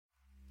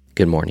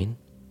Good morning,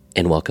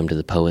 and welcome to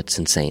the Poets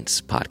and Saints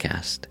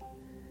podcast.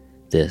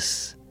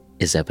 This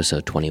is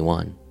episode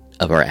 21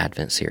 of our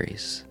Advent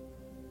series.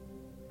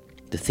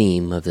 The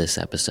theme of this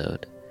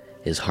episode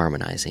is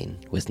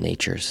harmonizing with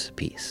nature's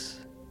peace.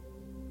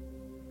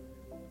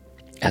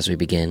 As we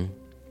begin,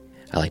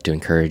 I'd like to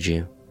encourage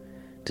you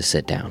to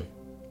sit down.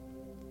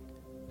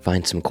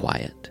 Find some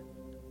quiet.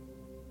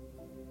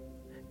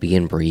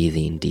 Begin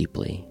breathing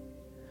deeply,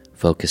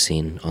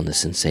 focusing on the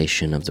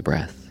sensation of the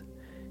breath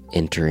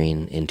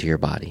entering into your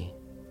body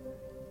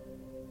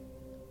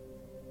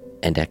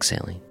and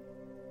exhaling.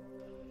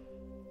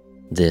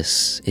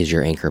 This is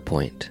your anchor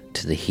point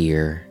to the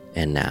here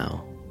and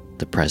now,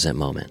 the present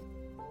moment.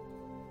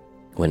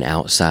 When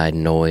outside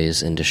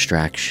noise and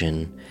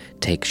distraction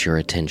takes your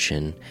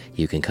attention,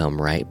 you can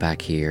come right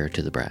back here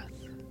to the breath.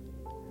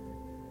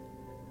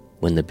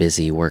 When the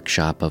busy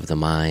workshop of the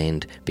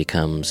mind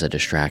becomes a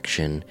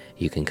distraction,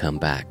 you can come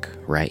back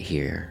right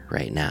here,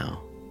 right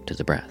now, to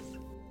the breath.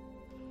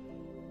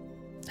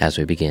 As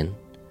we begin,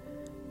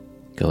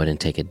 go ahead and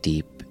take a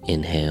deep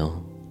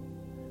inhale,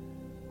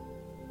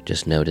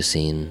 just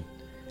noticing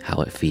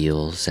how it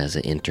feels as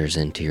it enters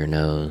into your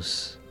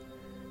nose,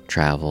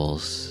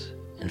 travels,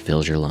 and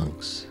fills your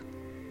lungs.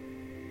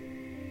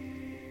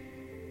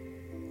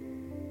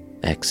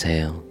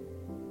 Exhale,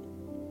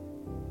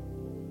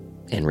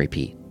 and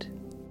repeat.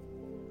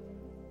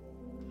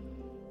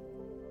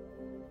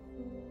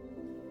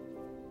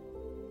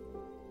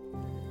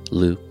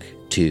 Luke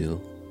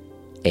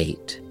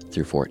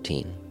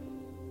 2:8-14.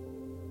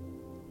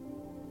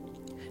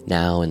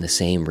 Now in the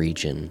same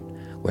region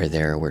where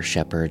there were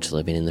shepherds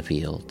living in the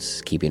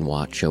fields, keeping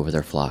watch over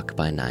their flock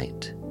by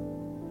night,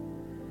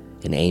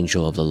 an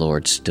angel of the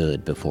Lord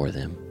stood before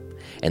them,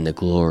 and the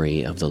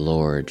glory of the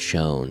Lord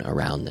shone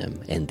around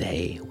them, and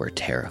they were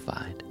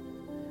terrified.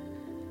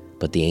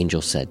 But the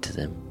angel said to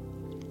them,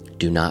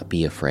 "Do not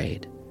be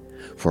afraid,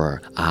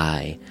 for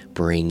I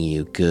bring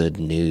you good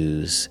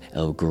news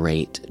of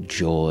great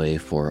joy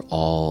for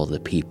all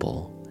the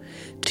people.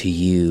 To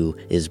you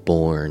is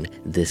born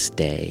this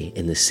day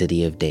in the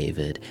city of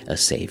David a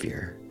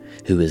Savior,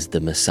 who is the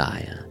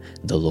Messiah,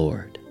 the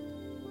Lord.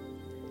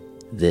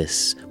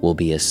 This will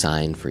be a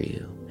sign for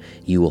you.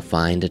 You will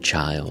find a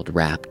child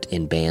wrapped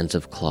in bands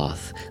of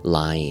cloth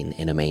lying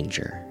in a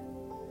manger."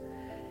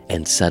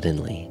 And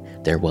suddenly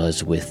there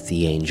was with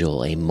the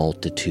angel a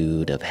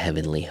multitude of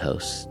heavenly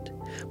hosts,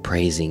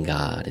 praising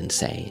God and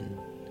saying,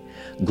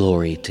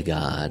 "Glory to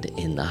God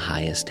in the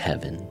highest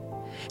heaven,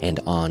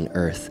 and on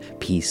earth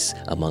peace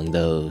among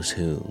those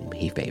whom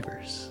he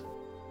favors."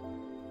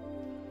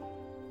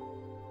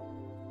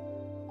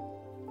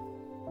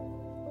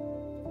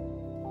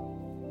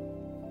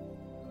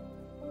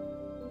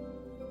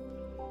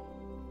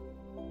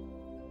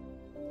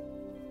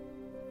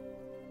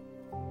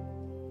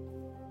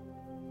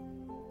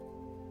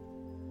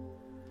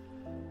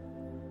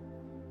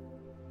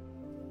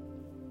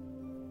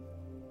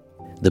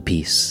 The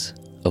Peace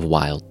of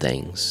Wild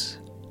Things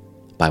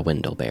by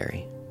Wendell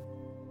Berry.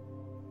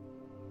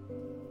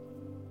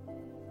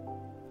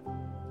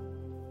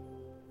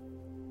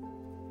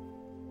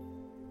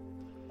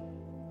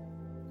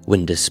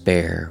 When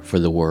despair for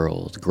the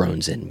world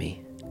groans in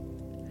me,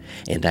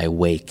 and I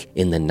wake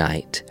in the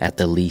night at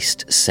the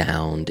least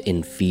sound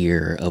in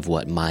fear of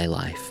what my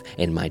life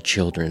and my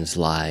children's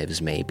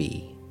lives may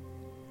be,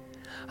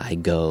 I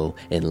go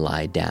and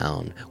lie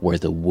down where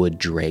the wood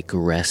drake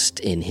rests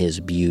in his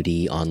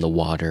beauty on the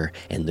water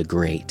and the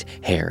great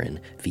heron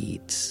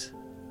feeds.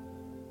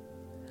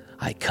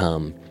 I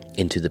come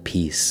into the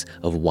peace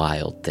of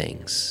wild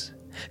things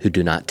who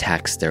do not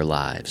tax their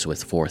lives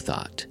with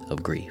forethought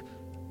of grief.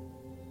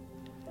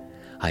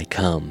 I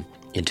come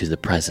into the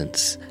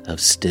presence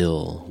of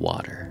still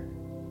water,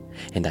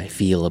 and I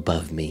feel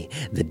above me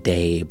the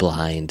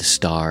day-blind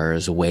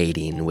stars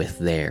waiting with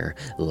their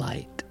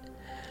light.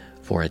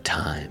 For a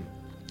time,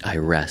 I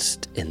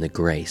rest in the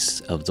grace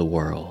of the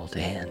world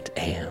and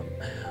am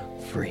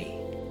free.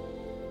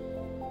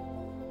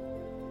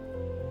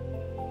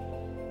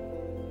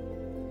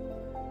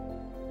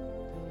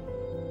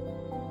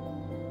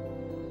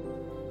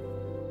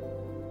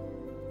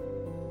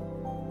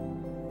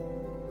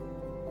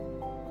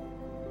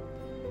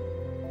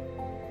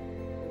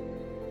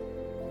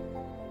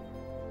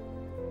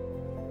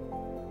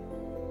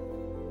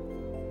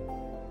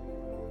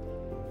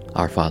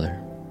 Our Father,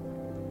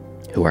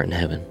 who art in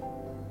heaven,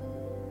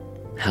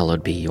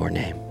 hallowed be your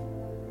name.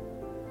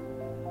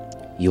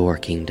 Your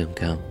kingdom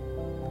come,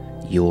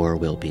 your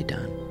will be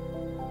done,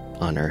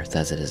 on earth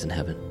as it is in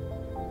heaven.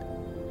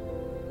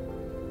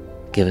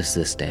 Give us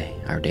this day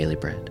our daily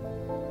bread,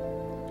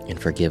 and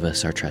forgive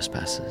us our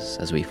trespasses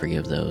as we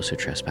forgive those who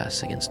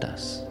trespass against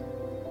us.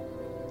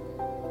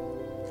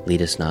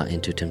 Lead us not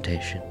into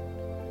temptation,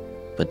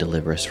 but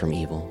deliver us from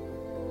evil.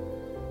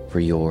 For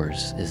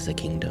yours is the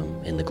kingdom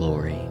and the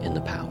glory and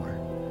the power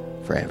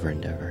forever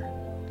and ever.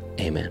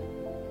 Amen.